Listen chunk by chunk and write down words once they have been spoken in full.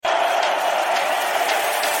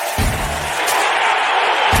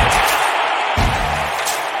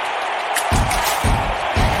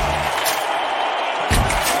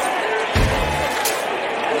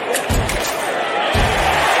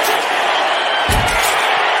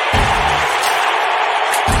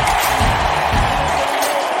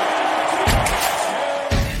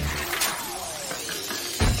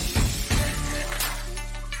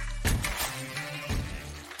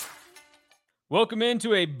Welcome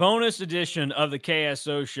into a bonus edition of the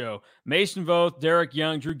KSO Show. Mason Voth, Derek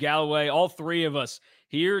Young, Drew Galloway, all three of us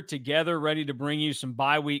here together, ready to bring you some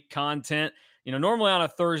bye-week content. You know, normally on a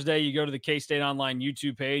Thursday, you go to the K-State Online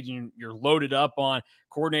YouTube page and you're loaded up on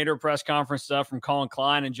coordinator press conference stuff from Colin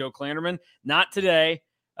Klein and Joe Klanderman. Not today.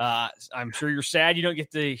 I'm sure you're sad you don't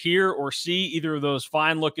get to hear or see either of those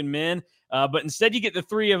fine-looking men, but instead you get the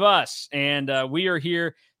three of us, and we are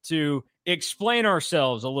here to explain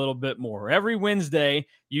ourselves a little bit more. Every Wednesday,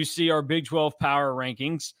 you see our Big 12 power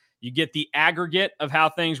rankings. You get the aggregate of how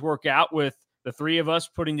things work out with the three of us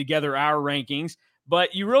putting together our rankings,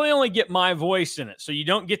 but you really only get my voice in it. So you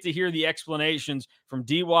don't get to hear the explanations from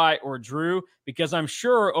DY or Drew, because I'm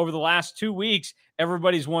sure over the last 2 weeks,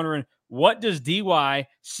 everybody's wondering, what does DY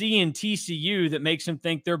see in TCU that makes him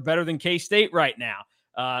think they're better than K-State right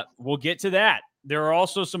now? We'll get to that. There are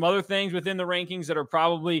also some other things within the rankings that are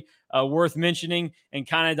probably worth mentioning and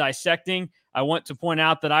kind of dissecting. I want to point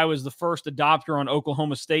out that I was the first adopter on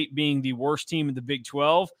Oklahoma State being the worst team in the Big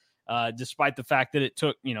 12, despite the fact that it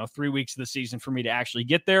took 3 weeks of the season for me to actually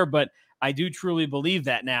get there. But I do truly believe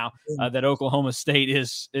that now, that Oklahoma State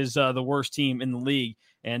is the worst team in the league.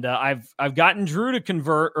 And I've gotten Drew to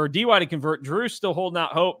convert, or DY to convert. Drew's still holding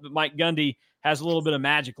out hope that Mike Gundy has a little bit of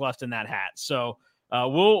magic left in that hat. So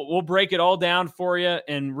we'll break it all down for you.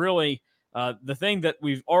 And really, the thing that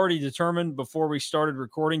we've already determined before we started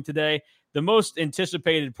recording today, the most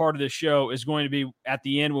anticipated part of the show is going to be at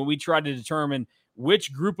the end when we try to determine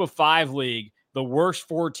which group of five league the worst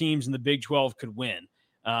four teams in the Big 12 could win.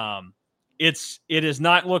 It is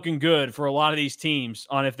not looking good for a lot of these teams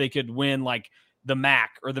on if they could win like the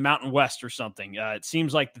MAC or the Mountain West or something. It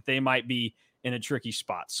seems like that they might be in a tricky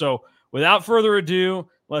spot. So without further ado,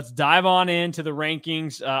 let's dive on into the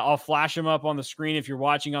rankings. I'll flash them up on the screen if you're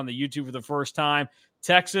watching on the YouTube for the first time.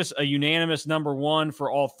 Texas, a unanimous number one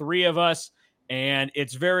for all three of us. And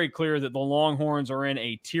it's very clear that the Longhorns are in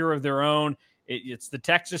a tier of their own. It's the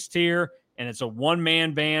Texas tier, and it's a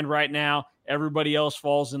one-man band right now. Everybody else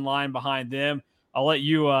falls in line behind them. I'll let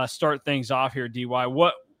you start things off here, DY.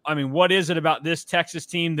 What is it about this Texas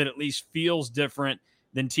team that at least feels different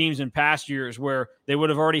than teams in past years where they would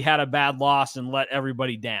have already had a bad loss and let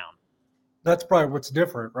everybody down? That's probably what's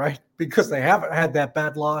different, right? Because they haven't had that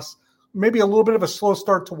bad loss. Maybe a little bit of a slow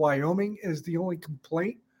start to Wyoming is the only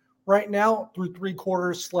complaint right now. Through three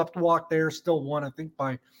quarters, slept walk there, still won, I think,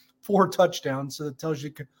 by 4 touchdowns. So that tells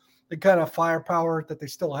you the kind of firepower that they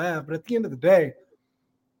still have. But at the end of the day,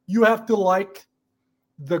 you have to like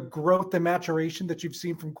the growth and maturation that you've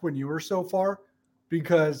seen from Quinn Ewers so far,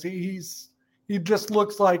 because he just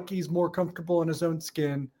looks like he's more comfortable in his own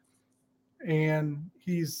skin, and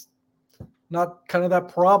he's not kind of that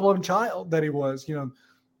problem child that he was.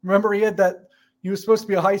 Remember he was supposed to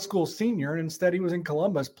be a high school senior, and instead he was in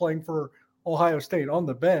Columbus playing for Ohio State on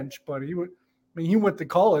the bench. But he went to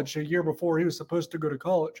college a year before he was supposed to go to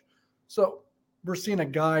college. So we're seeing a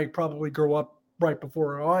guy probably grow up right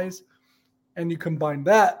before our eyes. And you combine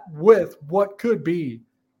that with what could be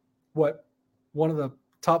one of the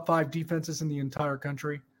top 5 defenses in the entire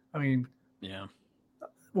country. Yeah.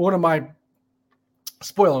 One of my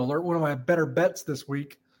better bets this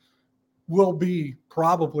week will be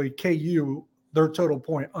probably KU, their total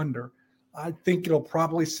point under. I think it'll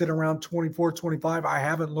probably sit around 24, 25. I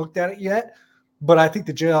haven't looked at it yet, but I think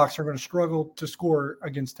the Jayhawks are going to struggle to score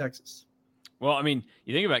against Texas. Well, you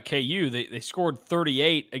think about KU, they scored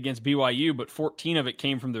 38 against BYU, but 14 of it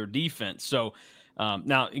came from their defense. So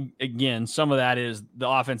now, again, some of that is the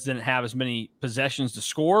offense didn't have as many possessions to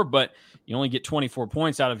score, but you only get 24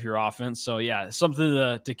 points out of your offense. So, yeah,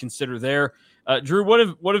 something to consider there. Drew,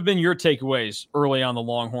 what have been your takeaways early on the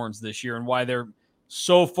Longhorns this year and why they're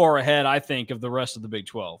so far ahead, I think, of the rest of the Big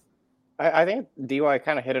 12? I think DY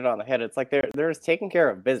kind of hit it on the head. It's like they're just taking care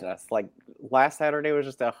of business. Like last Saturday was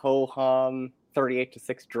just a ho-hum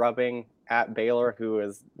 38-6 drubbing at Baylor, who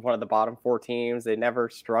is one of the bottom 4 teams. They never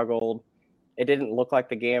struggled. It didn't look like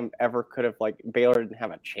the game ever could have, Baylor didn't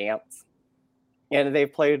have a chance. And they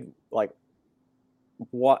played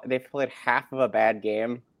they've played half of a bad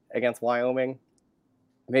game against Wyoming.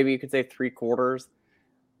 Maybe you could say 3 quarters.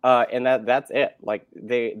 And that's it.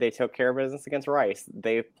 They took care of business against Rice.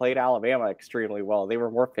 They played Alabama extremely well. They were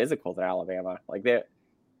more physical than Alabama.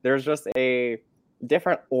 There's just a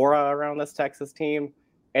different aura around this Texas team.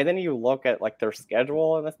 And then you look at their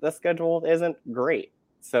schedule, and the schedule isn't great.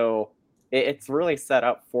 So it's really set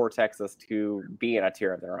up for Texas to be in a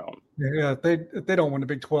tier of their own. Yeah, if they don't win the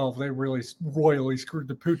Big 12, they really royally screwed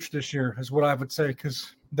the pooch this year, is what I would say,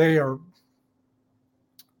 because they are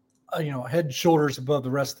head and shoulders above the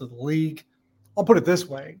rest of the league. I'll put it this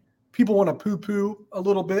way. people want to poo-poo a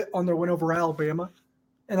little bit on their win over Alabama,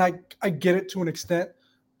 and I get it to an extent.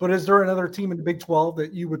 But is there another team in the Big 12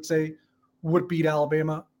 that you would say would beat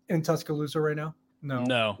Alabama in Tuscaloosa right now? No.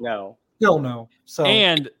 Still no. So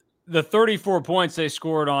and the 34 points they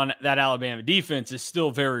scored on that Alabama defense is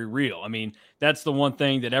still very real. I mean, that's the one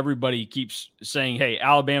thing that everybody keeps saying, hey,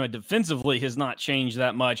 Alabama defensively has not changed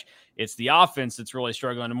that much. It's the offense that's really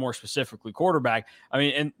struggling, and more specifically quarterback. I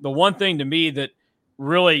mean, and the one thing to me that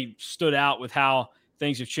really stood out with how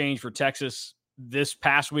things have changed for Texas this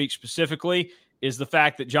past week specifically is the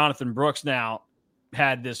fact that Jonathan Brooks now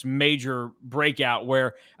had this major breakout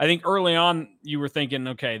where I think early on you were thinking,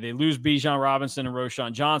 okay, they lose Bijan Robinson and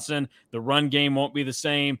Roschon Johnson. The run game won't be the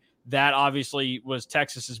same. That obviously was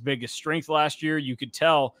Texas's biggest strength last year. You could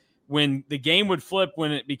tell when the game would flip,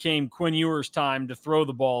 when it became Quinn Ewers' time to throw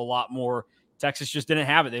the ball a lot more, Texas just didn't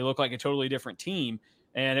have it. They looked like a totally different team,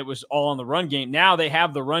 and it was all on the run game. Now they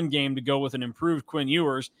have the run game to go with an improved Quinn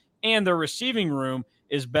Ewers, and their receiving room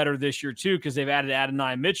is better this year too because they've added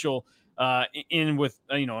Adonai Mitchell in with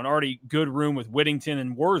an already good room with Whittington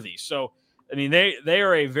and Worthy. So I mean they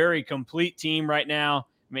are a very complete team right now.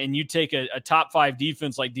 I mean, you take a top 5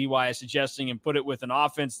 defense like DY is suggesting and put it with an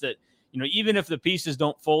offense that, even if the pieces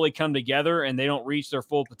don't fully come together and they don't reach their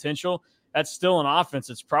full potential, that's still an offense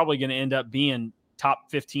that's probably going to end up being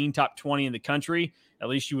top 15, top 20 in the country. At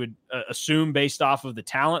least you would assume based off of the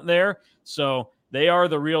talent there. So they are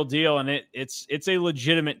the real deal, and it's a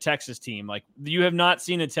legitimate Texas team. Like, you have not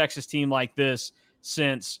seen a Texas team like this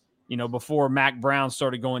since, before Mac Brown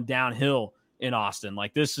started going downhill in Austin.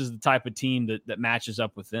 Like, this is the type of team that matches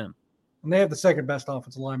up with them. And they have the second best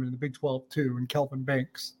offensive lineman in the Big 12 too, in Kelvin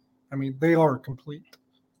Banks. I mean, they are complete.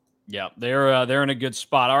 Yeah, they're in a good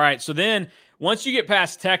spot. All right, so then once you get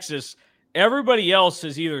past Texas, everybody else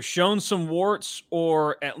has either shown some warts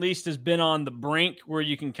or at least has been on the brink where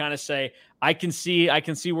you can kind of say, I can see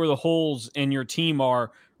where the holes in your team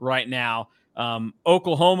are right now.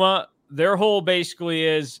 Oklahoma, their hole basically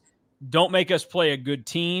is don't make us play a good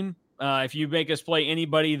team. If you make us play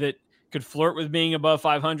anybody that could flirt with being above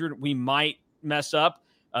 500, we might mess up.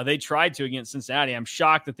 They tried to against Cincinnati. I'm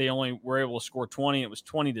shocked that they only were able to score 20. It was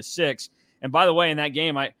 20-6. And by the way, in that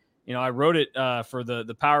game, I wrote it for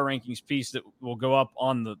the power rankings piece that will go up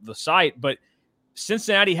on the site, but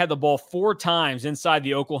Cincinnati had the ball 4 times inside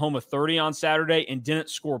the Oklahoma 30 on Saturday and didn't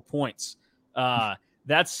score points.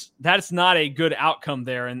 That's not a good outcome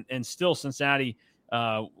there. And still Cincinnati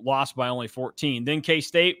lost by only 14. Then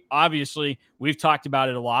K-State, obviously, we've talked about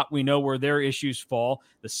it a lot. We know where their issues fall.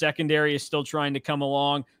 The secondary is still trying to come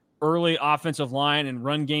along. Early offensive line and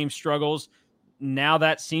run game struggles. Now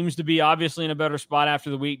that seems to be obviously in a better spot after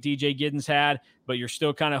the week DJ Giddens had, but you're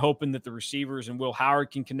still kind of hoping that the receivers and Will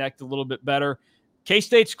Howard can connect a little bit better.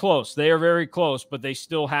 K-State's close. They are very close, but they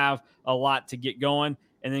still have a lot to get going.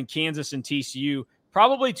 And then Kansas and TCU,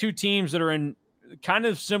 probably 2 teams that are in kind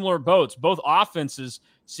of similar boats. Both offenses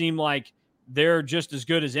seem like they're just as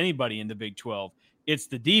good as anybody in the Big 12. It's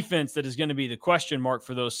the defense that is going to be the question mark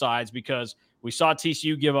for those sides because we saw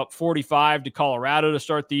TCU give up 45 to Colorado to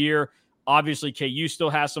start the year. Obviously, KU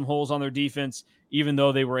still has some holes on their defense, even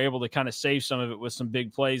though they were able to kind of save some of it with some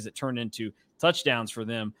big plays that turned into touchdowns for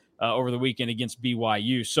them over the weekend against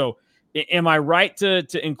BYU. So am I right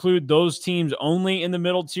to include those teams only in the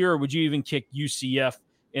middle tier, or would you even kick UCF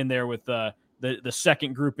in there with the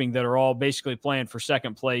second grouping that are all basically playing for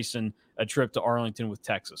second place and a trip to Arlington with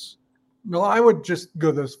Texas? No, I would just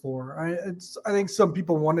go those 4. I think some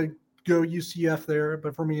people want to go UCF there,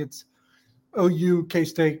 but for me, it's OU,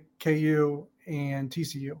 K-State, KU, and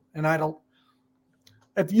TCU. And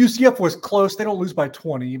if UCF was close, they don't lose by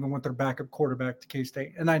 20, even with their backup quarterback to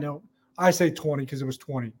K-State. And I know I say 20 because it was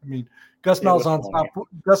 20. I mean, Gus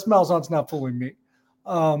Malzahn's not fooling me.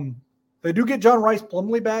 They do get John Rice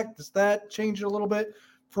Plumlee back. Does that change it a little bit?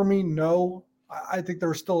 For me, no. I think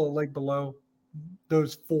they're still a leg below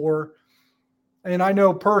those 4. And I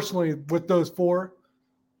know personally with those 4,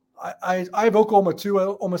 I have Oklahoma too,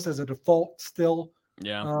 almost as a default still.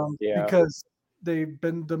 Yeah. Because they've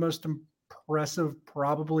been the most impressive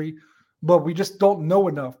probably, but we just don't know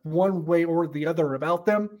enough one way or the other about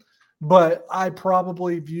them. But I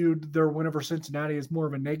probably viewed their win over Cincinnati as more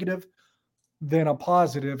of a negative than a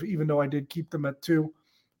positive, even though I did keep them at 2.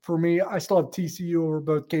 For me, I still have TCU over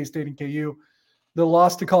both K-State and KU. The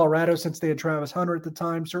loss to Colorado, since they had Travis Hunter at the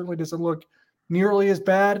time, certainly doesn't look nearly as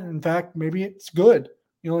bad. In fact, maybe it's good.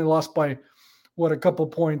 You only lost by, a couple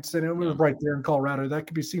points, and it was right there in Colorado. That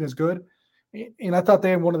could be seen as good. And I thought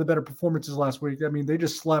they had one of the better performances last week. I mean, they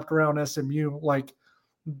just slapped around SMU like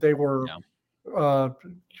they were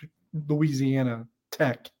Louisiana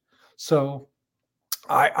Tech. So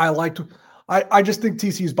I just think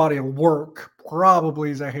TCU's body of work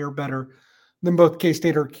probably is a hair better than both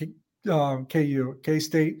K-State or KU.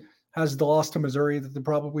 K-State has the loss to Missouri that they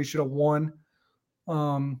probably should have won.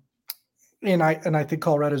 And I think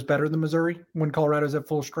Colorado's better than Missouri when Colorado's at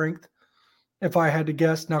full strength. If I had to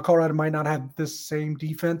guess, now Colorado might not have this same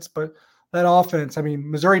defense, but that offense, I mean,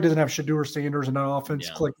 Missouri doesn't have Shedeur Sanders and that offense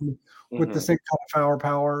clicking with the same kind of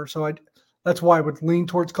power. So that's why I would lean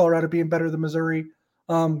towards Colorado being better than Missouri.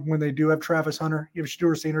 When they do have Travis Hunter, you have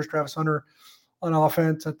Shedeur Sanders, Travis Hunter on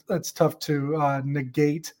offense. That's tough to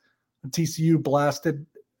negate. TCU blasted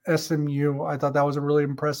SMU. I thought that was a really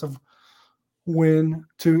impressive win.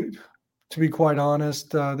 To be quite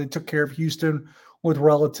honest, they took care of Houston with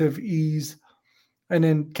relative ease. And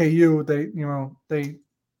then KU, they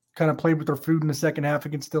kind of played with their food in the second half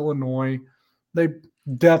against Illinois. They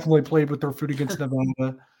definitely played with their food against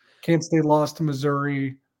Nevada. Kansas State lost to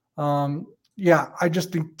Missouri. I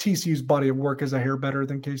just think TCU's body of work is a hair better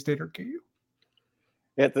than K-State or KU.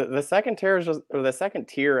 Yeah, the second tier the second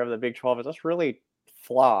tier of the Big 12 is just really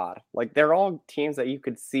flawed. Like, they're all teams that you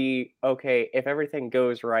could see, okay, if everything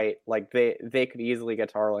goes right, like they could easily get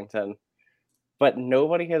to Arlington. But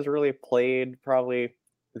nobody has really played probably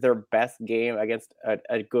their best game against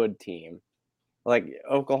a good team. Like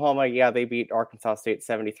Oklahoma, they beat Arkansas State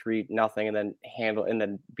 73-0 and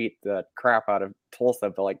then beat the crap out of Tulsa.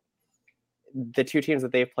 But like, the two teams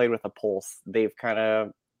that they've played with a pulse, they've kind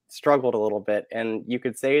of struggled a little bit. And you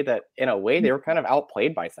could say that in a way they were kind of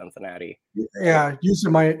outplayed by Cincinnati. Yeah,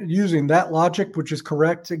 using that logic, which is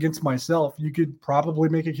correct against myself, you could probably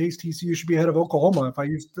make a case TCU should be ahead of Oklahoma if I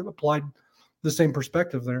applied the same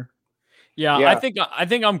perspective there. Yeah, I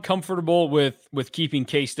think I'm comfortable with keeping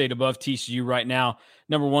K-State above TCU right now.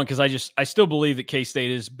 Number one, because I still believe that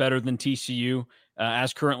K-State is better than TCU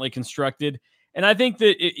as currently constructed. And I think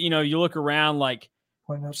that, you look around like,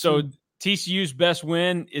 so TCU's best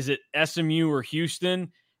win, is it SMU or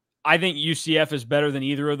Houston? I think UCF is better than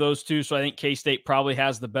either of those two. So I think K-State probably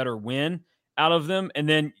has the better win out of them. And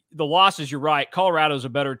then the losses, you're right. Colorado's a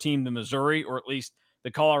better team than Missouri, or at least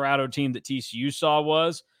the Colorado team that TCU saw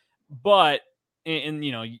was. But, and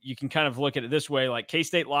you can kind of look at it this way, like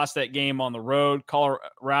K-State lost that game on the road.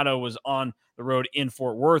 Colorado was on the road in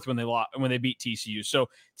Fort Worth when they beat TCU. So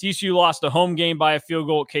TCU lost a home game by a field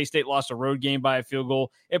goal. K-State lost a road game by a field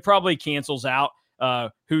goal. It probably cancels out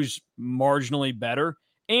who's marginally better.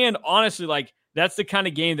 And honestly, like, that's the kind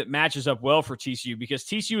of game that matches up well for TCU, because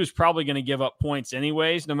TCU is probably going to give up points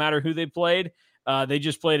anyways, no matter who they played. They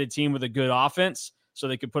just played a team with a good offense, so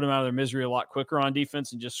they could put them out of their misery a lot quicker on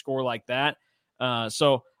defense and just score like that.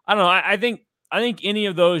 So I don't know. I think any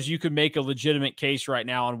of those, you could make a legitimate case right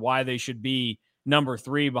now on why they should be number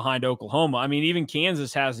 3 behind Oklahoma. I mean, even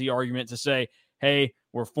Kansas has the argument to say, hey,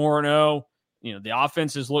 we're 4-0. The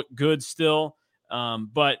offenses look good still.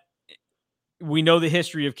 But we know the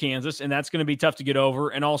history of Kansas, and that's going to be tough to get over.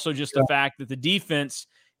 And also just the fact that the defense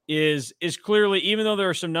is clearly, even though there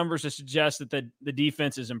are some numbers to suggest that the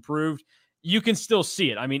defense is improved, you can still see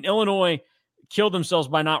it. I mean, Illinois killed themselves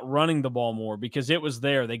by not running the ball more because it was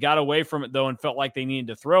there. They got away from it, though, and felt like they needed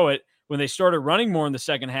to throw it. When they started running more in the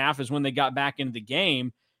second half is when they got back into the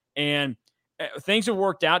game. And things have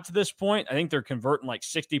worked out to this point. I think they're converting like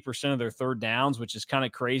 60% of their third downs, which is kind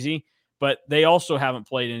of crazy. But they also haven't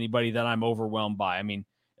played anybody that I'm overwhelmed by. I mean,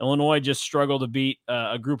 Illinois just struggled to beat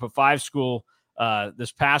a group of 5 school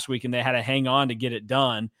this past week, and they had to hang on to get it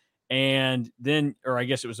done. And then, or I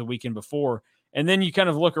guess it was the weekend before. And then you kind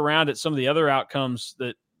of look around at some of the other outcomes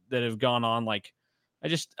that have gone on. Like,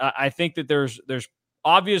 I think that there's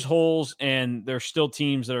obvious holes, and there's still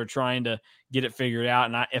teams that are trying to get it figured out.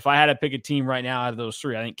 And if I had to pick a team right now out of those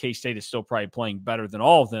 3, I think K-State is still probably playing better than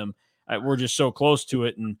all of them. We're just so close to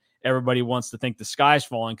it, and everybody wants to think the sky's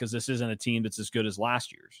falling because this isn't a team that's as good as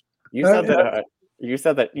last year's. You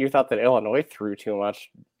said that you thought that Illinois threw too much.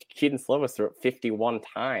 Keaton Slovis threw it 51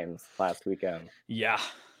 times last weekend. Yeah,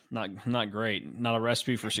 not great. Not a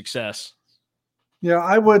recipe for success. Yeah,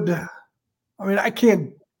 I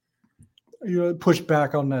can't push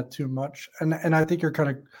back on that too much. And I think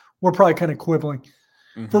we're probably kind of quibbling.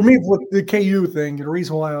 Mm-hmm. For me, with the KU thing, the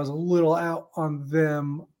reason why I was a little out on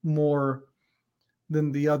them more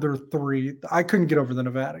than the other 3, I couldn't get over the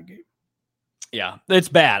Nevada game. Yeah, it's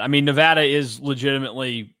bad. I mean, Nevada is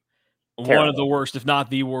legitimately terrible. One of the worst, if not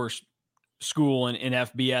the worst, school in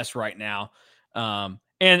FBS right now.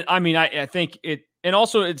 And I mean, I think it, and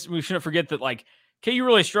also we shouldn't forget that like KU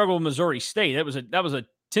really struggled with Missouri State. That was a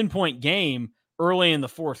 10-point game early in the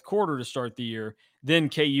fourth quarter to start the year. Then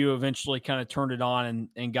KU eventually kind of turned it on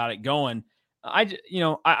and got it going. I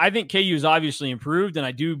think KU is obviously improved, and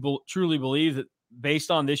I do truly believe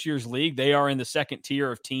based on this year's league, they are in the second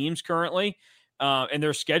tier of teams currently. And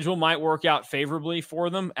their schedule might work out favorably for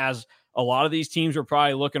them, as a lot of these teams are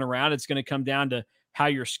probably looking around. It's going to come down to how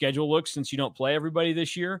your schedule looks since you don't play everybody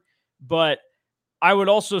this year. But I would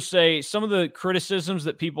also say some of the criticisms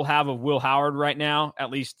that people have of Will Howard right now,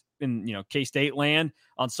 at least in K-State land,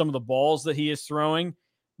 on some of the balls that he is throwing,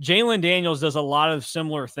 Jalen Daniels does a lot of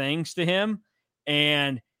similar things to him,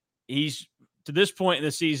 and he's, to this point in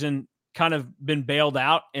the season, kind of been bailed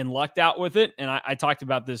out and lucked out with it. And I talked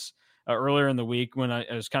about this earlier in the week when I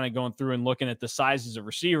was kind of going through and looking at the sizes of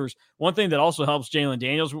receivers. One thing that also helps Jalen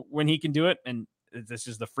Daniels when he can do it, and this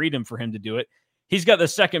is the freedom for him to do it, he's got the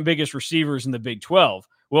second biggest receivers in the Big 12.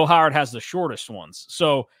 Will Howard has the shortest ones.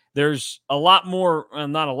 So there's a lot more,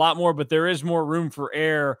 not a lot more, but there is more room for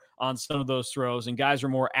error on some of those throws, and guys are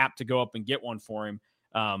more apt to go up and get one for him.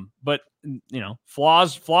 But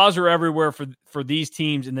flaws are everywhere for these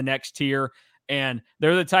teams in the next tier. And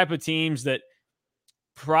they're the type of teams that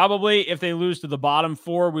probably, if they lose to the bottom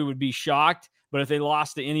four, we would be shocked. But if they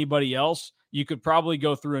lost to anybody else, you could probably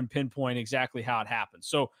go through and pinpoint exactly how it happened.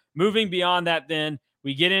 So moving beyond that, then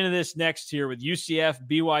we get into this next tier with UCF,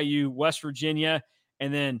 BYU, West Virginia,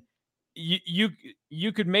 and then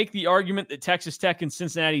you could make the argument that Texas Tech and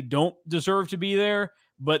Cincinnati don't deserve to be there,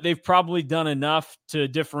 but they've probably done enough to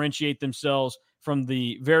differentiate themselves from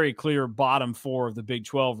the very clear bottom four of the Big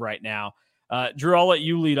 12 right now. Drew, I'll let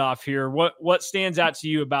you lead off here. What stands out to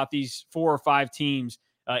you about these 4 or 5 teams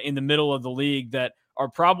in the middle of the league that are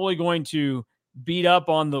probably going to beat up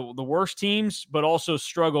on the worst teams, but also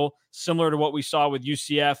struggle, similar to what we saw with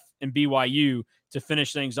UCF and BYU, to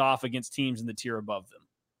finish things off against teams in the tier above them?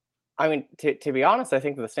 I mean, to be honest, I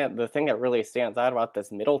think the thing that really stands out about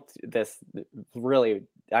this really,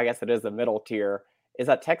 I guess it is the middle tier, is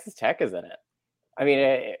that Texas Tech is in it. I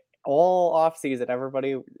mean, all offseason,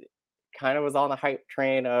 everybody kind of was on the hype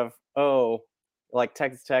train of,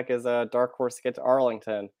 Texas Tech is a dark horse to get to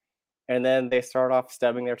Arlington. And then they start off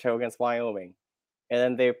stubbing their toe against Wyoming. And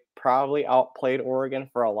then they probably outplayed Oregon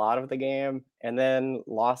for a lot of the game, and then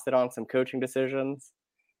lost it on some coaching decisions.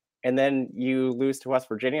 And then you lose to West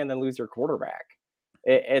Virginia and then lose your quarterback.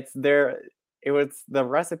 It was the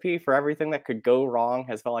recipe for everything that could go wrong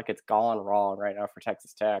has felt like it's gone wrong right now for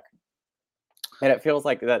Texas Tech. And it feels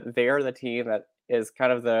like that they're the team that is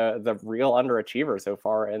kind of the real underachiever so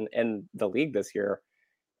far in the league this year.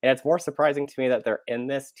 And it's more surprising to me that they're in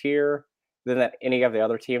this tier than that any of the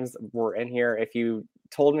other teams were in here. If you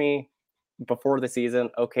told me before the season,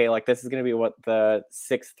 okay, this is going to be what the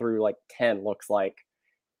 6 through 10 looks like,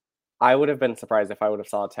 I would have been surprised if I would have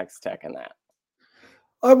saw Texas Tech in that.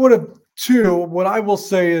 I would have too. What I will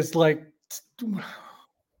say is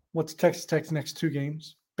what's Texas Tech's next 2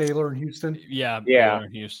 games? Baylor and Houston. Yeah. Baylor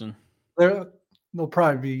and Houston. They'll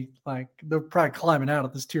probably be they're probably climbing out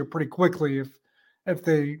of this tier pretty quickly if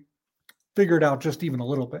they figure it out just even a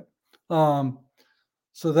little bit.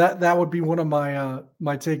 So that would be one of my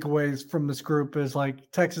my takeaways from this group is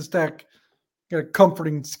Texas Tech got a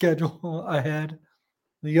comforting schedule ahead.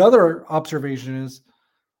 The other observation is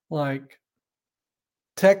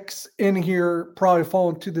Tech's in here probably fall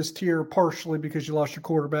into this tier partially because you lost your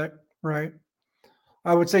quarterback, right?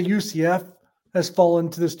 I would say UCF has fallen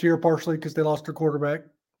into this tier partially because they lost their quarterback.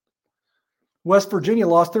 West Virginia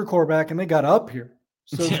lost their quarterback and they got up here.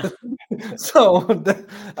 So,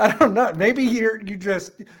 I don't know. Maybe you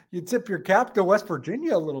tip your cap to West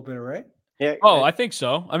Virginia a little bit, right? Yeah. Oh, I think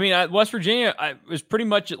so. I mean, West Virginia was pretty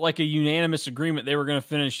much like a unanimous agreement they were going to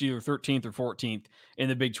finish either 13th or 14th in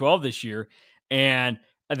the Big 12 this year, and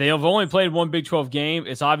they have only played one Big 12 game.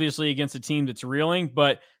 It's obviously against a team that's reeling,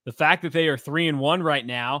 but the fact that they are 3-1 right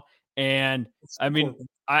now, and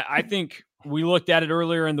I think we looked at it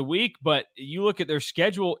earlier in the week, but you look at their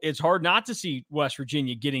schedule, it's hard not to see West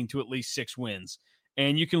Virginia getting to at least 6 wins.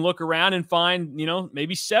 And you can look around and find,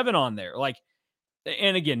 maybe 7 on there.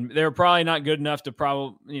 And again, they're probably not good enough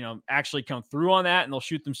to actually come through on that, and they'll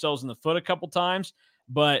shoot themselves in the foot a couple times.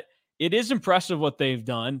 But it is impressive what they've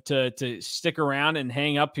done to stick around and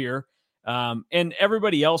hang up here. And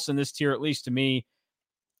everybody else in this tier, at least to me,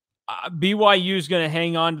 BYU is going to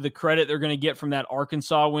hang on to the credit they're going to get from that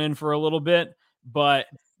Arkansas win for a little bit, but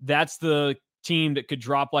that's the team that could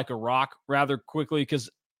drop like a rock rather quickly, because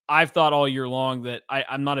I've thought all year long that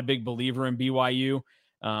I'm not a big believer in BYU.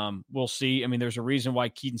 We'll see. I mean, there's a reason why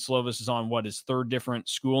Keaton Slovis is on his 3rd different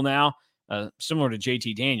school now, similar to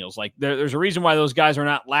JT Daniels. There's a reason why those guys are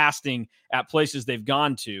not lasting at places they've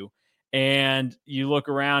gone to. And you look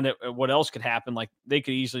around at what else could happen. They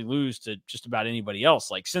could easily lose to just about anybody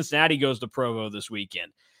else. Cincinnati goes to Provo this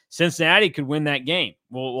weekend. Cincinnati could win that game.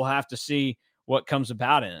 We'll have to see what comes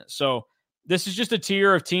about in it. So this is just a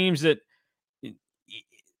tier of teams that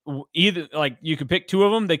either like you could pick two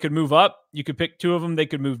of them, they could move up. You could pick two of them, they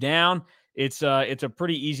could move down. It's a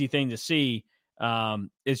pretty easy thing to see.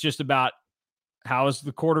 It's just about how is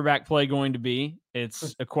the quarterback play going to be?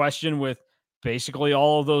 It's a question with basically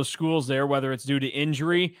all of those schools there, whether it's due to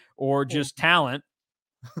injury or just talent.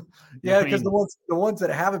 Yeah, because the ones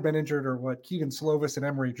that haven't been injured are what Keaton Slovis and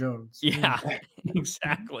Emory Jones. Yeah,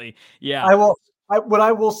 exactly. Yeah. What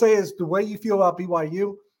I will say is the way you feel about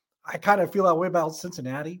BYU, I kind of feel that way about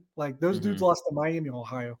Cincinnati. Like those dudes lost to Miami,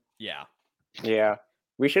 Ohio. Yeah. Yeah.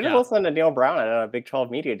 We should have listened to Neil Brown at Big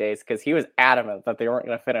 12 Media Days because he was adamant that they weren't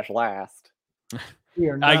going to finish last.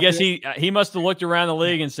 I guess he must have looked around the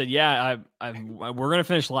league and said, "Yeah, we're going to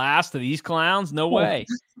finish last to these clowns. No way."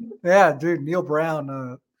 Yeah, dude, Neil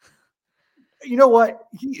Brown. You know what?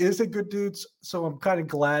 He is a good dude. So I'm kind of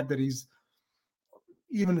glad that he's,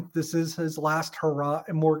 even if this is his last hurrah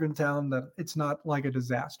in Morgantown, that it's not like a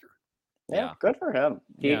disaster. Yeah, good for him.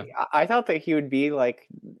 I thought that he would be like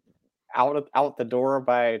out the door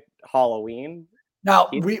by Halloween. Now,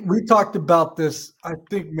 we talked about this, I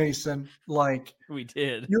think, Mason, like we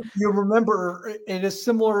did. You remember it is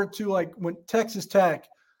similar to like when Texas Tech,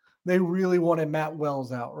 they really wanted Matt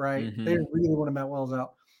Wells out, right? Mm-hmm. They really wanted Matt Wells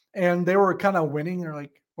out. And they were kind of winning. They're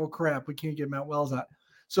like, oh crap, we can't get Matt Wells out.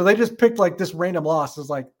 So they just picked like this random loss. It's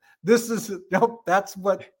like, that's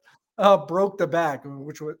what broke the back,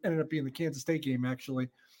 which ended up being the Kansas State game, actually.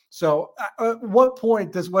 So at what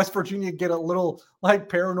point does West Virginia get a little like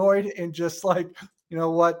paranoid and just like, you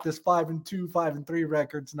know what, this 5-2, 5-3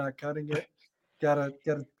 record's not cutting it. Gotta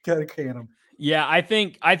can them. Yeah, I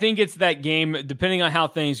think it's that game. Depending on how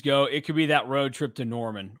things go, it could be that road trip to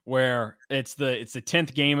Norman where it's the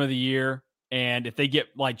 10th game of the year, and if they get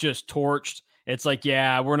like just torched, it's like,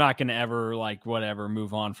 yeah, we're not going to ever like whatever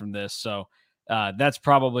move on from this. So that's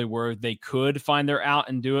probably where they could find their out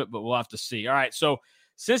and do it, but we'll have to see. All right, so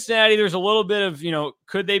Cincinnati, there's a little bit of,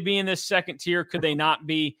 could they be in this second tier? Could they not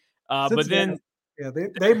be? But then, yeah,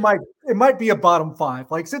 they might. It might be a bottom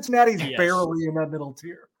five. Like Cincinnati's barely in that middle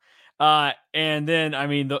tier. And then, I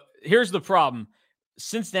mean, here's the problem.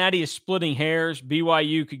 Cincinnati is splitting hairs.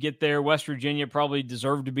 BYU could get there. West Virginia probably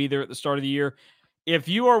deserved to be there at the start of the year. If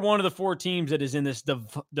you are one of the four teams that is in this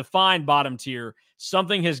defined bottom tier,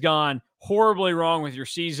 something has gone horribly wrong with your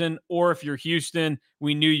season, or if you're Houston,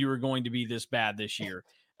 we knew you were going to be this bad this year.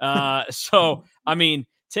 So, I mean,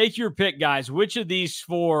 take your pick, guys. Which of these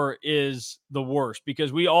four is the worst?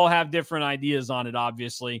 Because we all have different ideas on it,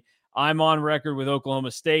 obviously. I'm on record with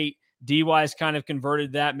Oklahoma State. DY's kind of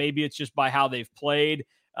converted that. Maybe it's just by how they've played.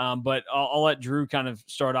 But I'll let Drew kind of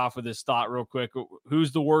start off with his thought real quick.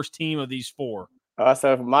 Who's the worst team of these four?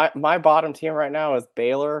 So my bottom team right now is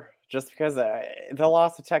Baylor, just because they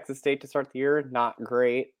lost to Texas State to start the year. Not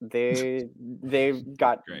great. They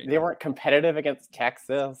weren't competitive against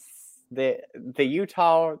Texas. The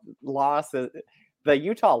Utah loss is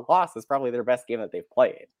probably their best game that they've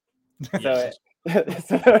played. So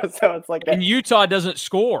it's like that. And Utah doesn't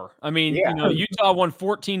score. I mean, Utah won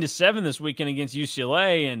 14-7 this weekend against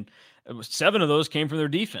UCLA, and 7 of those came from their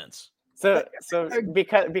defense. So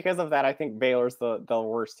because of that, I think Baylor's the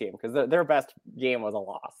worst team because their best game was a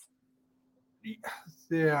loss.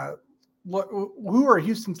 Yeah. Who are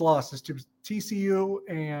Houston's losses to? TCU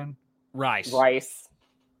and Rice.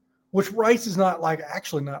 Which Rice is not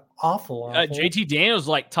actually not awful. JT Daniels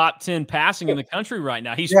like top 10 passing in the country right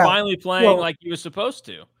now. He's finally playing like he was supposed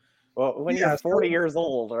to. Well, when you're 40 years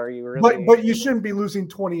old, are you really? But you shouldn't be losing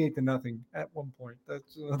 28-0 at one point.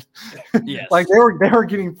 That's yes. Like they were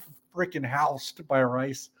getting freaking housed by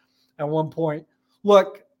Rice at one point.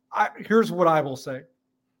 Look, here's what I will say.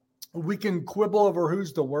 We can quibble over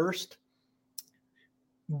who's the worst,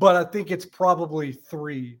 but I think it's probably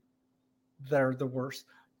 3 that are the worst.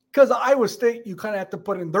 Because Iowa State, you kind of have to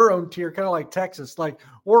put in their own tier, kind of like Texas. Like,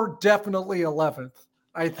 we're definitely 11th.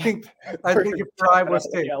 I think it's for Iowa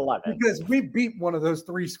State 11th. because we beat one of those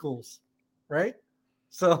 3 schools, right?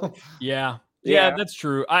 So yeah, that's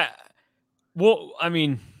true. I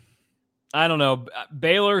don't know.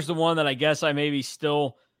 Baylor's the one that I guess I maybe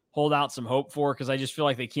still hold out some hope for because I just feel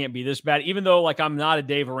like they can't be this bad. Even though I'm not a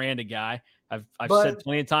Dave Aranda guy, I've said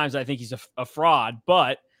plenty of times I think he's a fraud,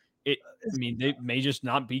 but they may just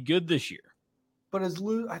not be good this year. But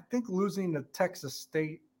I think losing to Texas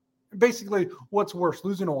State, basically, what's worse,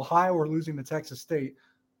 losing to Ohio or losing to Texas State?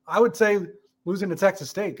 I would say losing to Texas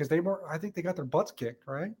State because I think they got their butts kicked,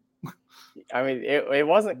 right? I mean, it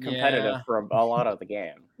wasn't competitive for a lot of the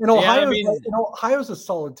game. And Ohio's a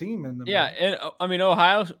solid team in the and I mean,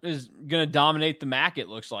 Ohio is going to dominate the MAC. It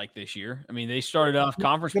looks like this year. I mean, they started off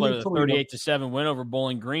conference play with a 38-7 win over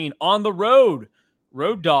Bowling Green on the road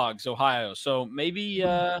dogs, Ohio. So maybe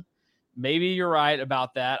you're right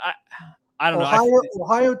about that. I don't know.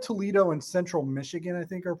 Ohio, Toledo, and Central Michigan, I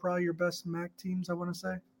think, are probably your best MAC teams. I want to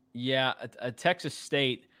say. Yeah, Texas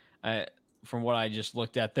State. From what I just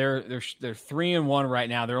looked at, they're 3-1 right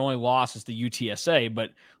now. Their only loss is to UTSA, but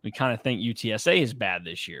we kind of think UTSA is bad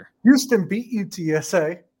this year. Houston beat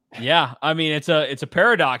UTSA. Yeah, I mean it's a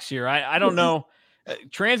paradox here. I don't know.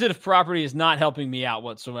 Transitive property is not helping me out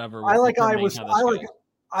whatsoever. I like Iowa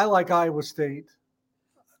State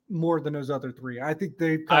more than those other three. I think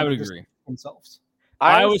I would agree themselves.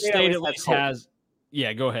 Iowa State at least has.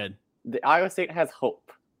 Yeah, go ahead. The Iowa State has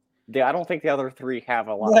hope. I don't think the other three have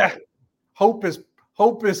a lot. Yeah. Hope is.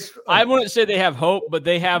 I wouldn't say they have hope, but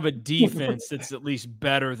they have a defense that's at least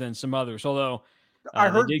better than some others. Although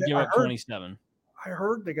they did give up 27. I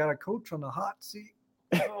heard they got a coach on the hot seat.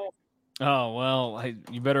 Oh well,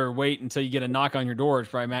 you better wait until you get a knock on your door. It's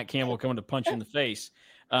probably Matt Campbell coming to punch you in the face.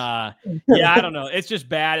 Yeah, I don't know. It's just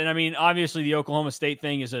bad, and I mean, obviously, the Oklahoma State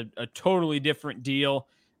thing is a totally different deal.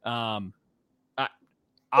 Oklahoma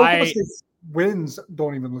State's wins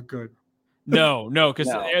don't even look good. No, because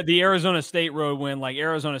the Arizona State road win, like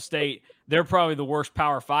Arizona State, they're probably the worst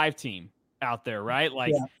Power 5 team out there, right?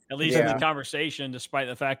 Like at least in the conversation, despite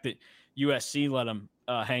the fact that USC let them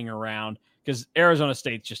hang around, because Arizona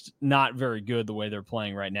State's just not very good the way they're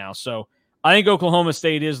playing right now. So I think Oklahoma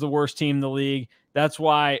State is the worst team in the league. That's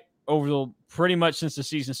why pretty much since the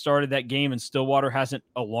season started, that game in Stillwater hasn't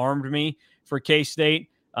alarmed me for K-State.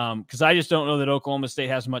 Because I just don't know that Oklahoma State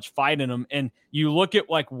has much fight in them. And you look at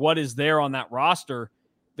like what is there on that roster,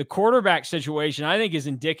 the quarterback situation, I think, is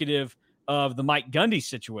indicative of the Mike Gundy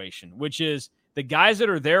situation, which is the guys that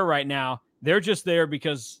are there right now, they're just there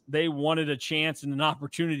because they wanted a chance and an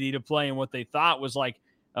opportunity to play in what they thought was like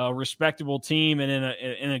a respectable team and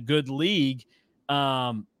in a good league.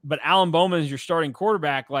 But Alan Bowman is your starting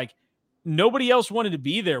quarterback. Like nobody else wanted to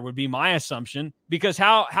be there would be my assumption, because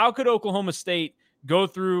how could Oklahoma State go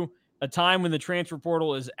through a time when the transfer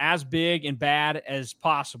portal is as big and bad as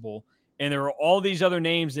possible, and there are all these other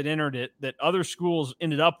names that entered it that other schools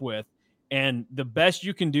ended up with, and the best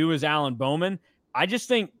you can do is Alan Bowman? I just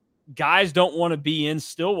think guys don't want to be in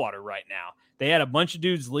Stillwater right now. They had a bunch of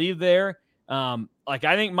dudes leave there. I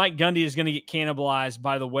think Mike Gundy is going to get cannibalized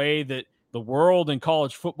by the way that the world and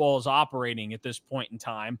college football is operating at this point in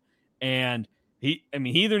time. And he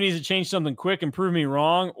either needs to change something quick and prove me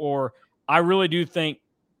wrong, or I really do think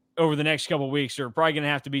over the next couple of weeks, there are probably going to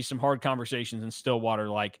have to be some hard conversations in Stillwater.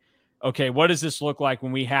 Like, okay, what does this look like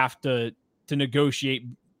when we have to negotiate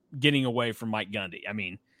getting away from Mike Gundy? I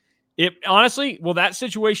mean, honestly, will that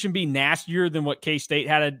situation be nastier than what K-State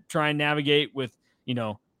had to try and navigate with,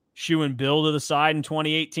 shooing Bill to the side in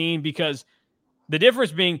 2018? Because the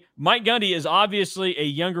difference being Mike Gundy is obviously a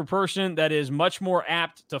younger person that is much more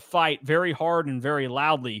apt to fight very hard and very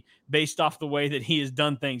loudly based off the way that he has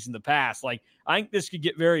done things in the past. Like, I think this could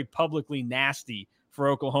get very publicly nasty for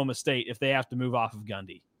Oklahoma State if they have to move off of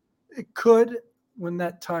Gundy. It could when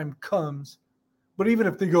that time comes. But even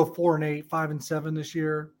if they go 4-8, 5-7 this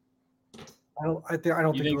year, I don't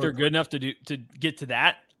think they're good enough to get to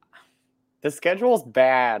that. The schedule's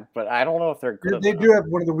bad, but I don't know if they're good. They do have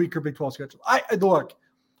one of the weaker Big 12 schedules.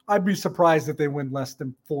 I'd be surprised if they win less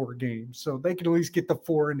than 4 games. So they can at least get the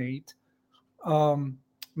 4-8,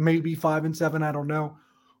 maybe 5-7. I don't know.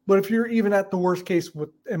 But if you're even at the worst case with,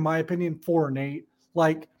 in my opinion, 4-8,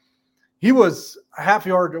 like he was a half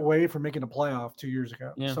yard away from making a playoff 2 years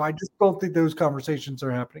ago. Yeah. So I just don't think those conversations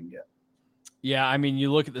are happening yet. Yeah, I mean,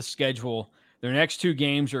 you look at the schedule. Their next 2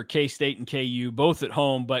 games are K-State and KU, both at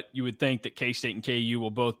home, but you would think that K-State and KU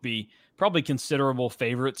will both be probably considerable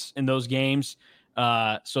favorites in those games.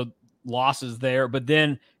 So losses there. But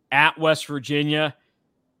then at West Virginia,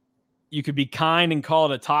 you could be kind and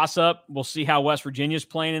call it a toss-up. We'll see how West Virginia's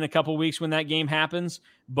playing in a couple of weeks when that game happens.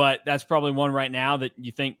 But that's probably one right now that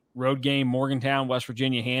you think road game, Morgantown, West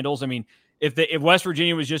Virginia handles. I mean, if West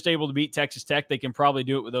Virginia was just able to beat Texas Tech, they can probably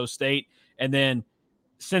do it with those State. And then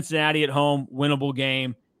Cincinnati at home, winnable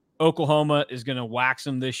game. Oklahoma is going to wax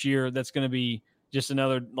them this year. That's going to be just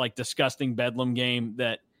another like disgusting bedlam game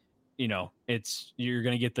that, you're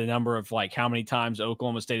going to get the number of like how many times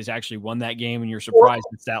Oklahoma State has actually won that game and you're surprised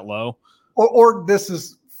it's that low. Or this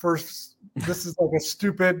is like a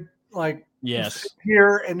stupid, like yes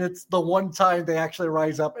here. And it's the one time they actually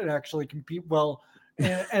rise up and actually compete well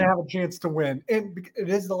and have a chance to win. And it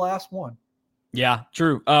is the last one. Yeah,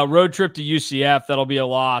 true. Road trip to UCF, that'll be a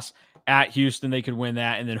loss. At Houston, they could win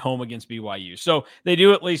that, and then home against BYU. So they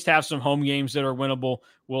do at least have some home games that are winnable.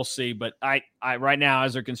 We'll see. But I right now,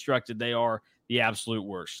 as they're constructed, they are the absolute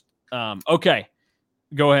worst. Okay,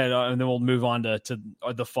 go ahead, and then we'll move on to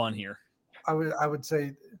the fun here. I would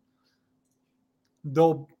say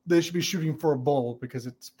they should be shooting for a bowl because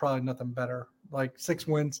it's probably nothing better. Like 6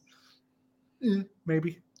 wins,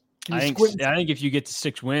 maybe. I think if you get to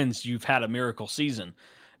 6 wins, you've had a miracle season.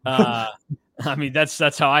 I mean, that's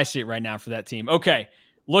how I see it right now for that team. Okay,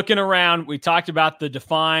 looking around, we talked about the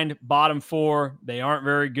defined bottom 4. They aren't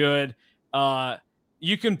very good.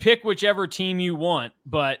 You can pick whichever team you want,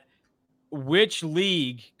 but which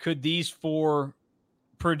league could these 4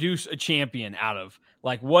 produce a champion out of?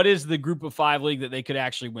 Like, what is the group of 5 league that they could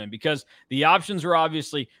actually win? Because the options are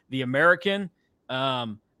obviously the American.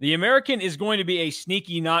 The American is going to be a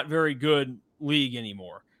sneaky, not very good league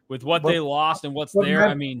anymore with what they lost and what's there.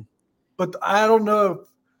 I mean, but I don't know.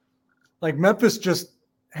 Like Memphis just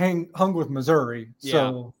hung with Missouri. Yeah.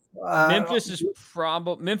 So Memphis is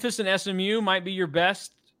probably Memphis and SMU might be your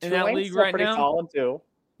best in that league right now. Solid too.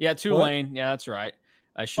 Yeah, Tulane. What? Yeah, that's right.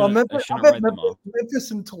 I shouldn't write them off. Memphis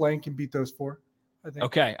and Tulane can beat those 4. I think.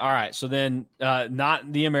 Okay, all right. So then,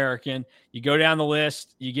 not the American. You go down the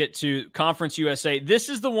list. You get to Conference USA. This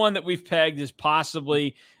is the one that we've pegged as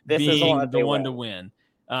possibly being the one to win.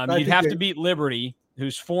 You'd have to beat Liberty,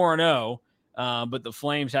 who's 4-0, but the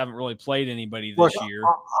Flames haven't really played anybody this year.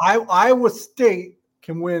 Iowa State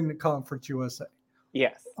can win Conference USA.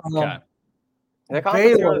 Yes. Okay.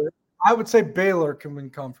 Baylor, I would say Baylor can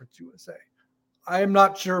win Conference USA. I am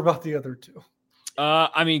not sure about the other 2.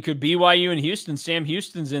 I mean, could BYU and Houston? Sam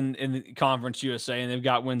Houston's in the Conference USA, and they've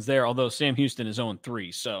got wins there, although Sam Houston is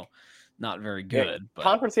 0-3, so not very good. Yeah. But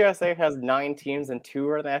Conference USA has 9 teams, and 2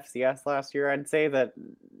 were in the FCS last year. I'd say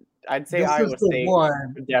Iowa State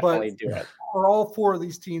would definitely do it. Are all 4 of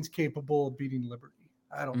these teams capable of beating Liberty?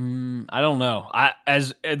 I don't know.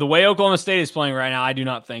 As the way Oklahoma State is playing right now, I do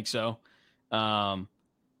not think so.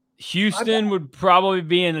 Houston would probably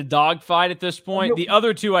be in a dogfight at this point. The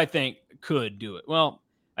other 2, I think, could do it. Well,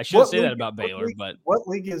 I shouldn't say that about Baylor, but what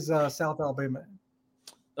league is South Alabama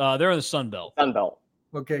in? They're in the Sun Belt. Sun Belt.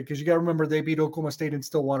 Okay, because you got to remember they beat Oklahoma State in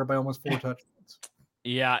Stillwater by almost 4 touchdowns.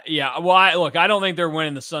 Yeah. Well, I don't think they're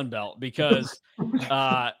winning the Sun Belt because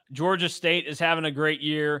Georgia State is having a great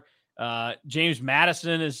year. James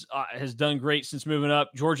Madison has done great since moving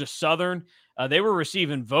up. Georgia Southern, they were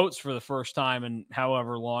receiving votes for the first time in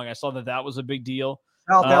however long. I saw that was a big deal.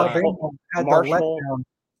 South Alabama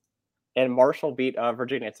had Marshall beat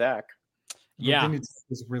Virginia Tech. Yeah, Virginia Tech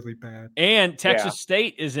is really bad. And Texas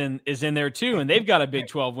State is in there too, and they've got a Big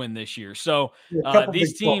 12 win this year. So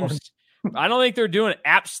these teams, I don't think they're doing it.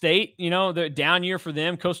 App State, they're down year for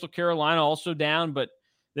them. Coastal Carolina also down, but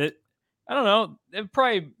I don't know. It'd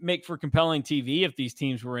probably make for compelling TV if these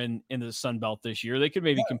teams were in the Sun Belt this year. They could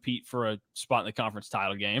maybe compete for a spot in the conference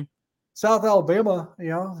title game. South Alabama,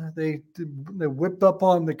 they whipped up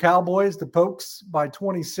on the Cowboys, the Pokes, by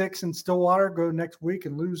 26 in Stillwater, go next week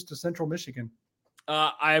and lose to Central Michigan.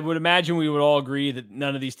 I would imagine we would all agree that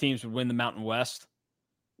none of these teams would win the Mountain West.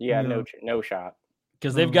 Yeah, no shot.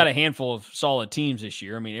 Because they've got a handful of solid teams this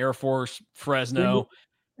year. I mean, Air Force, Fresno.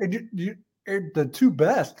 The 2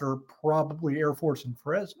 best are probably Air Force and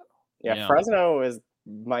Fresno. Yeah. Fresno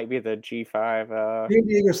might be the G5. San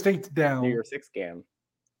Diego State's down. New Year's 6 game.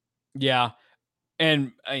 Yeah.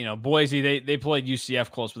 And, Boise, they played UCF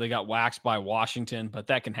close, but they got waxed by Washington. But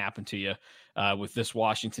that can happen to you with this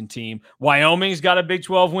Washington team. Wyoming's got a Big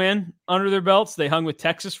 12 win under their belts. They hung with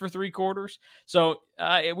Texas for 3 quarters. So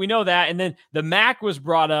we know that. And then the MAC was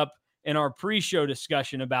brought up in our pre-show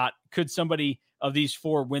discussion about could somebody of these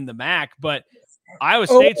 4 win the MAC. But Iowa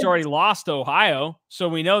State's already lost to Ohio, so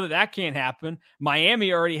we know that can't happen.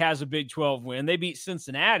 Miami already has a Big 12 win. They beat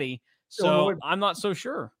Cincinnati, so I'm not so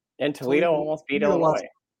sure. And Toledo almost beat Illinois.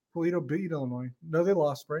 Toledo beat Illinois. No, they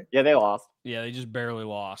lost, right? Yeah, they lost. Yeah, they just barely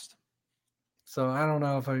lost. So I don't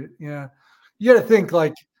know if you got to think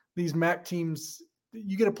like these MAC teams,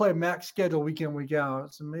 you get to play a MAC schedule week in, week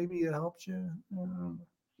out. So maybe it helps you.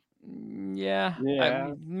 Yeah.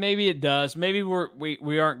 Maybe it does. Maybe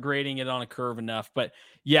we aren't grading it on a curve enough, but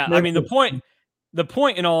yeah, I mean, the point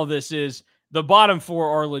in all of this is the bottom 4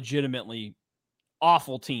 are legitimately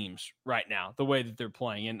awful teams right now, the way that they're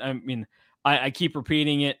playing. And I mean, I keep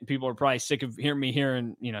repeating it. People are probably sick of hearing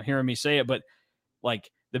me say it, but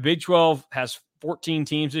like the Big 12 has 14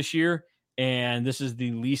 teams this year, and this is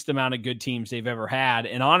the least amount of good teams they've ever had.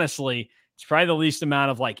 And honestly, it's probably the least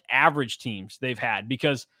amount of like average teams they've had,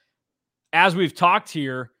 because as we've talked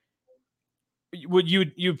here,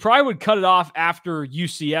 you probably would cut it off after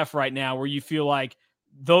UCF right now, where you feel like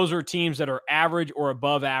those are teams that are average or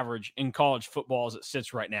above average in college football as it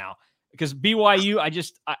sits right now. Because BYU,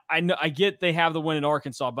 I know I get they have the win in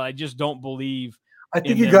Arkansas, but I just don't believe. I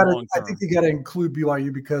think you got to include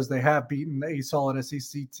BYU because they have beaten a solid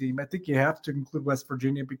SEC team. I think you have to include West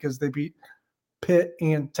Virginia because they beat Pitt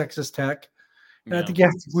and Texas Tech. And I think you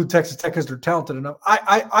have to include Texas Tech because they're talented enough.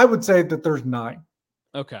 I would say that there's 9.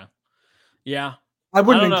 Okay. Yeah. I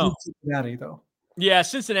wouldn't include Cincinnati, though. Yeah,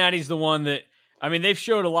 Cincinnati's the one that, I mean, they've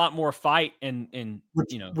showed a lot more fight and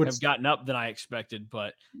have gotten up than I expected,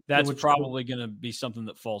 but that's probably going to be something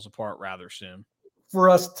that falls apart rather soon. For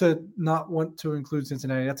us to not want to include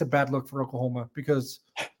Cincinnati, that's a bad look for Oklahoma because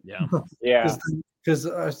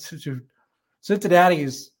Cincinnati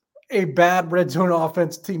is a bad red zone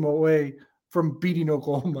offense team away from beating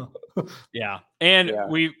Oklahoma.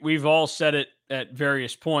 We've all said it at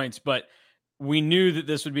various points, but we knew that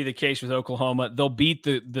this would be the case with Oklahoma. They'll beat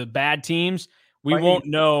the bad teams. We won't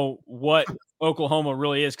know what Oklahoma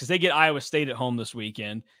really is because they get Iowa State at home this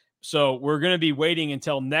weekend. So we're going to be waiting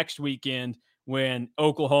until next weekend when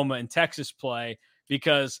Oklahoma and Texas play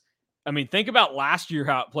because, I mean, think about last year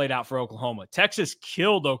how it played out for Oklahoma. Texas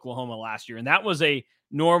killed Oklahoma last year, and that was a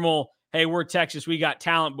normal, hey, we're Texas, we got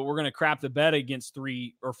talent, but we're going to crap the bed against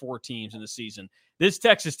 3 or 4 teams in the season. This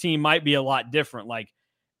Texas team might be a lot different. Like,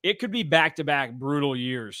 it could be back-to-back brutal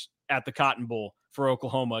years at the Cotton Bowl for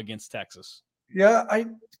Oklahoma against Texas. Yeah, I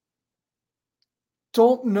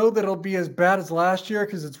don't know that it'll be as bad as last year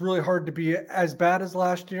because it's really hard to be as bad as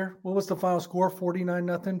last year. What was the final score?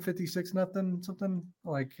 49-0, 56-0, something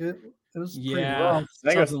like it. It was pretty rough. I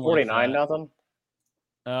think it was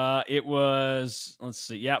 49-0. It was, let's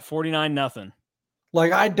see, 49-0.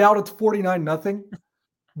 Like, I doubt it's 49-0.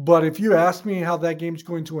 But if you ask me how that game's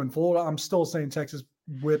going to unfold, I'm still saying Texas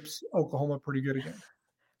whips Oklahoma pretty good again.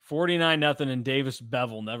 49-0, and Davis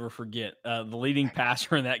Bevel, never forget, the leading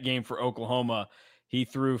passer in that game for Oklahoma. He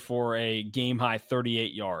threw for a game-high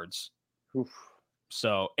 38 yards. Oof.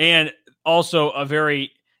 So, and also a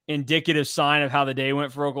very indicative sign of how the day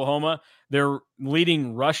went for Oklahoma. Their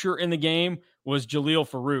leading rusher in the game was Jaleel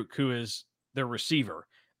Farouk, who is their receiver.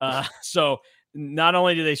 So not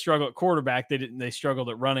only did they struggle at quarterback, they struggled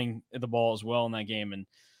at running the ball as well in that game. And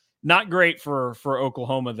not great for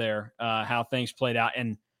Oklahoma there, how things played out.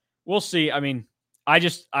 And we'll see. I mean, I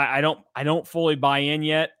don't fully buy in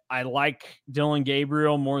yet. I like Dylan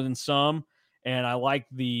Gabriel more than some, and I like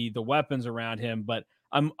the weapons around him, but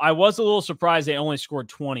I was a little surprised they only scored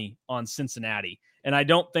 20 on Cincinnati. And I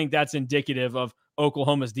don't think that's indicative of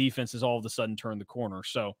Oklahoma's defense has all of a sudden turned the corner.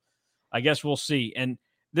 So I guess we'll see. And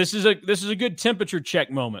this is a good temperature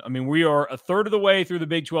check moment. I mean, we are a third of the way through the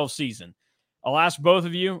Big 12 season. I'll ask both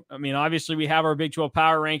of you. I mean, obviously we have our Big 12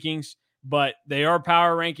 power rankings, but they are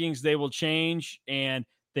power rankings. They will change, and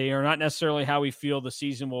they are not necessarily how we feel the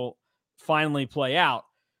season will finally play out.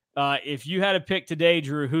 If you had to pick today,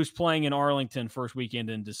 Drew, who's playing in Arlington first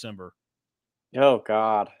weekend in December? Oh,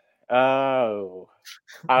 God. Oh.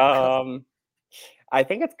 I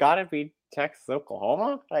think it's got to be Texas,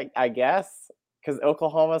 Oklahoma, I guess, because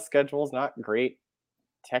Oklahoma's schedule is not great.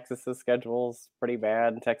 Texas's schedule is pretty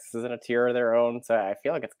bad. And Texas is in a tier of their own, so I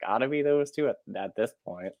feel like it's got to be those two at this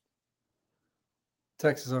point.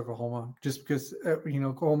 Texas, Oklahoma, just because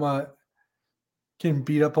Oklahoma can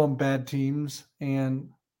beat up on bad teams, and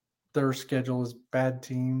their schedule is bad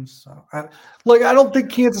teams. So I don't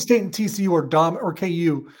think Kansas State and TCU or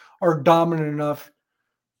KU are dominant enough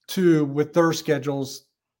with their schedules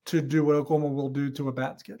to do what Oklahoma will do to a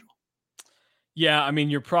bad schedule. Yeah, I mean,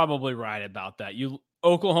 you're probably right about that.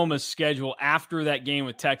 Oklahoma's schedule after that game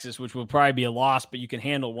with Texas, which will probably be a loss, but you can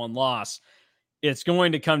handle one loss. It's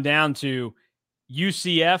going to come down to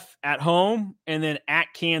UCF at home, and then at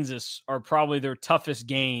Kansas are probably their toughest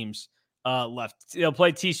games left. They'll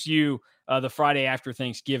play TCU the Friday after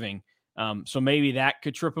Thanksgiving. So maybe that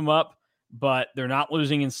could trip them up, but they're not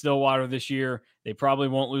losing in Stillwater this year. They probably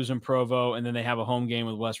won't lose in Provo, and then they have a home game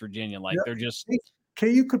with West Virginia. They're just –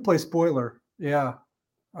 KU could play spoiler. Yeah,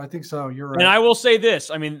 I think so. You're right. And I will say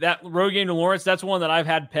this. I mean, that road game to Lawrence, that's one that I've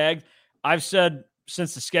had pegged. I've said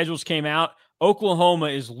since the schedules came out, Oklahoma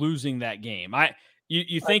is losing that game.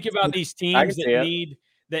 You think about these teams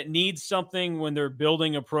that need something when they're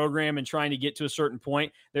building a program and trying to get to a certain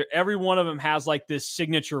point. Every one of them has like this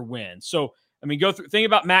signature win. So, I mean, think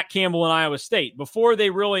about Matt Campbell and Iowa State. Before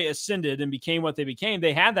they really ascended and became what they became,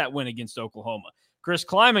 they had that win against Oklahoma. Chris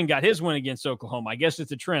Kleiman got his win against Oklahoma. I guess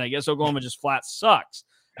it's a trend. I guess Oklahoma just flat sucks.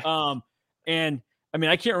 And I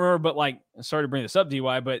mean, I can't remember, but sorry to bring this up,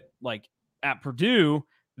 DY, but at Purdue,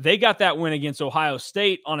 they got that win against Ohio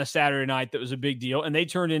State on a Saturday night that was a big deal, and they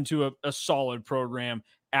turned into a solid program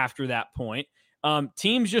after that point.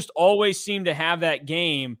 Teams just always seem to have that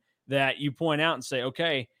game that you point out and say,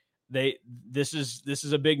 okay, this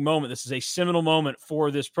is a big moment. This is a seminal moment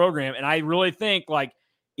for this program. And I really think, like,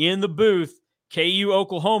 in the booth, KU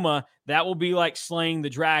Oklahoma, that will be like slaying the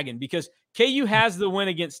dragon, because KU has the win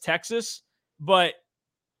against Texas, but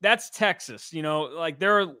that's Texas. Like,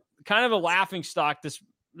 they're kind of a laughing stock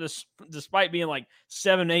despite being like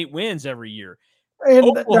 7-8 wins every year. And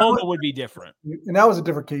Oklahoma would be different. And that was a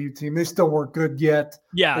different KU team. They still weren't good yet.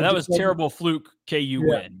 Yeah, that was terrible fluke KU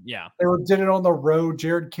win. Yeah. They did it on the road.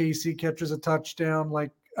 Jared Casey catches a touchdown.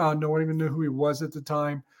 Like, no one even knew who he was at the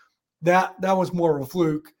time. That was more of a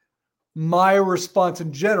fluke. My response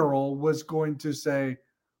in general was going to say,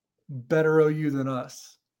 better OU than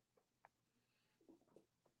us.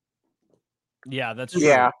 Yeah, that's true.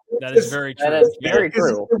 Yeah. That is very true. That is very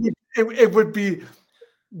true. It would be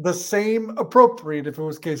the same appropriate if it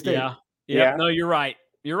was K-State. Yeah. No, you're right.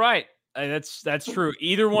 You're right. That's true.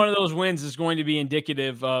 Either one of those wins is going to be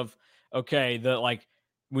indicative of, okay,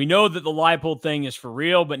 we know that the Leipold thing is for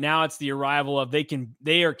real, but now it's the arrival of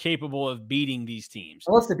they are capable of beating these teams.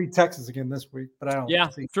 Unless they beat Texas again this week, but I don't. Yeah,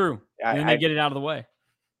 true. And then they get it out of the way.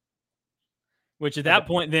 Which at that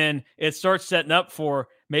point, then it starts setting up for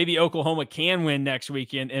maybe Oklahoma can win next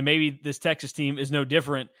weekend, and maybe this Texas team is no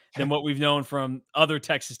different than what we've known from other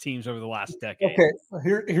Texas teams over the last decade. Okay,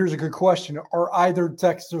 here's a good question. Are either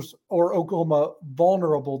Texas or Oklahoma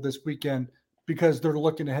vulnerable this weekend because they're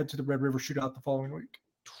looking ahead to the Red River Shootout the following week?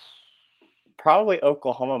 Probably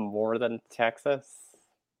Oklahoma more than Texas.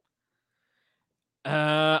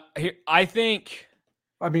 I think.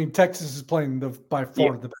 I mean, Texas is playing by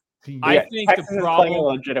far the best team. I think Texas the is problem, playing a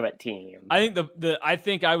legitimate team. I think I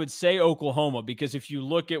think I would say Oklahoma, because if you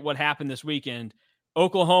look at what happened this weekend,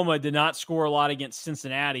 Oklahoma did not score a lot against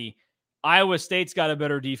Cincinnati. Iowa State's got a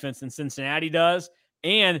better defense than Cincinnati does,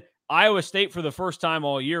 and Iowa State for the first time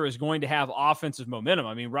all year is going to have offensive momentum.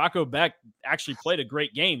 I mean, Rocco Beck actually played a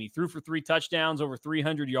great game. He threw for 3 touchdowns, over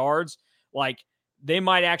 300 yards. Like, they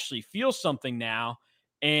might actually feel something now.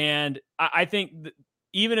 And I think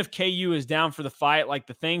even if KU is down for the fight, like,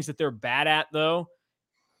 the things that they're bad at, though,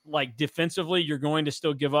 like defensively, you're going to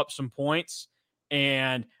still give up some points.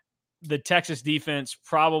 And the Texas defense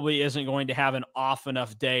probably isn't going to have an off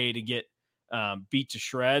enough day to get beat to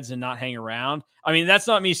shreds and not hang around. I mean, that's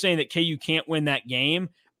not me saying that KU can't win that game.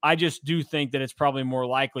 I just do think that it's probably more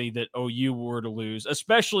likely that OU were to lose,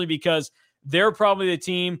 especially because they're probably the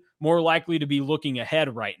team more likely to be looking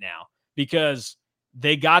ahead right now, because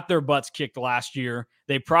they got their butts kicked last year.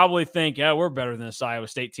 They probably think, yeah, we're better than this Iowa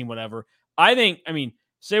State team, whatever. I mean,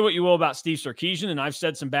 say what you will about Steve Sarkisian, and I've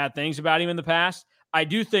said some bad things about him in the past. I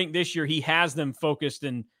do think this year he has them focused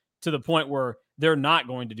and to the point where they're not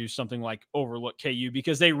going to do something like overlook KU,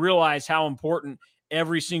 because they realize how important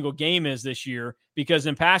every single game is this year, because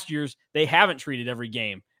in past years, they haven't treated every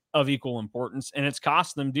game of equal importance, and it's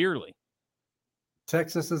cost them dearly.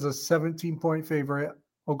 Texas is a 17-point favorite.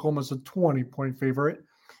 Oklahoma's a 20-point favorite.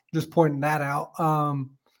 Just pointing that out. I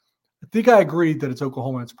think I agree that it's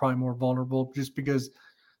Oklahoma. It's probably more vulnerable just because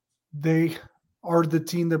they are the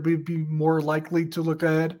team that would be more likely to look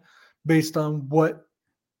ahead based on what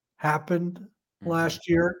happened last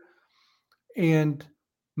year. And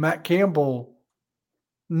Matt Campbell,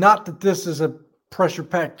 not that this is a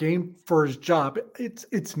pressure-packed game for his job.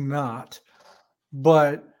 It's not.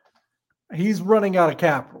 But he's running out of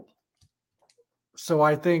capital. So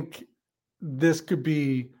I think this could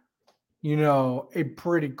be, a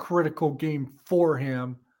pretty critical game for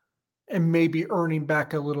him and maybe earning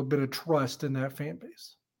back a little bit of trust in that fan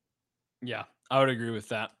base. Yeah, I would agree with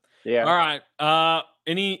that. Yeah. All right.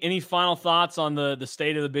 Any final thoughts on the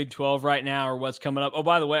state of the Big 12 right now or what's coming up? Oh,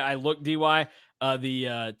 by the way, I looked, DY,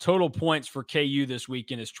 the total points for KU this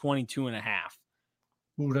weekend is 22.5.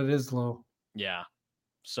 Ooh, that is low. Yeah.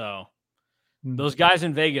 So those guys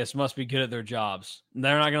in Vegas must be good at their jobs.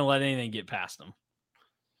 They're not going to let anything get past them.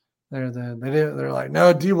 They're like,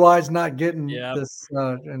 no, DY's not getting this,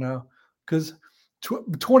 because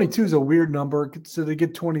 22 is a weird number. So they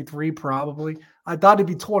get 23 probably. I thought it'd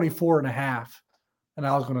be 24.5, and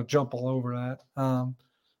I was going to jump all over that.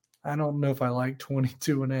 I don't know if I like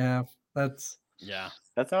 22.5. That's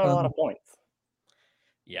not a lot of points.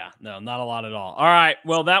 Yeah, no, not a lot at all. All right,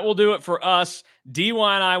 well, that will do it for us. DY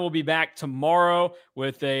and I will be back tomorrow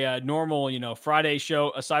with a normal, Friday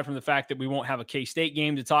show, aside from the fact that we won't have a K-State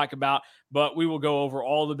game to talk about, but we will go over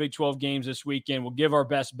all the Big 12 games this weekend. We'll give our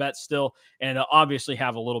best bets still, and obviously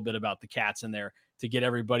have a little bit about the Cats in there to get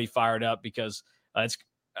everybody fired up, because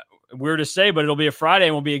weird to say, but it'll be a Friday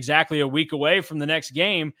and we'll be exactly a week away from the next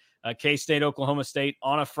game, K-State, Oklahoma State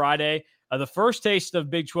on a Friday. The first taste of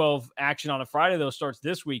Big 12 action on a Friday, though, starts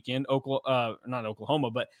this weekend. Not Oklahoma,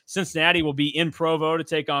 but Cincinnati will be in Provo to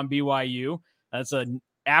take on BYU. That's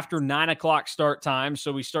after 9 o'clock start time,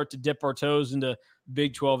 so we start to dip our toes into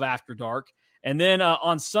Big 12 after dark. And then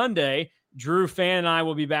on Sunday, Drew, Fan, and I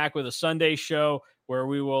will be back with a Sunday show where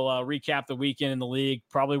we will recap the weekend in the league,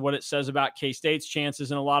 probably what it says about K-State's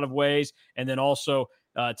chances in a lot of ways, and then also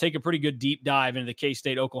take a pretty good deep dive into the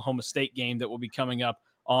K-State Oklahoma State game that will be coming up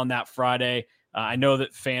on that Friday. I know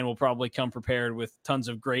that Fan will probably come prepared with tons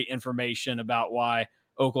of great information about why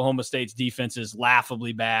Oklahoma State's defense is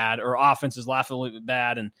laughably bad, or offense is laughably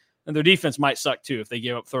bad, and their defense might suck too if they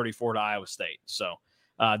give up 34 to Iowa State. So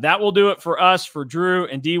that will do it for us, for Drew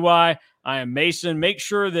and DY. I am Mason. Make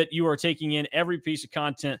sure that you are taking in every piece of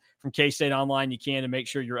content from K-State Online you can to make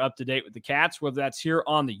sure you're up to date with the Cats, whether that's here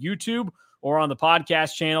on the YouTube or on the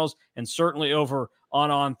podcast channels, and certainly over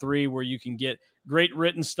on 3, where you can get great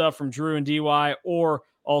written stuff from Drew and DY, or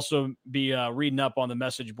also be reading up on the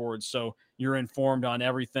message boards so you're informed on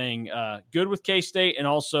everything good with K-State, and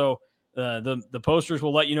also the posters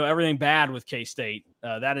will let you know everything bad with K-State.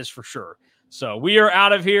 That is for sure. So we are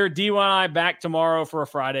out of here. DY and I back tomorrow for a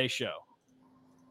Friday show.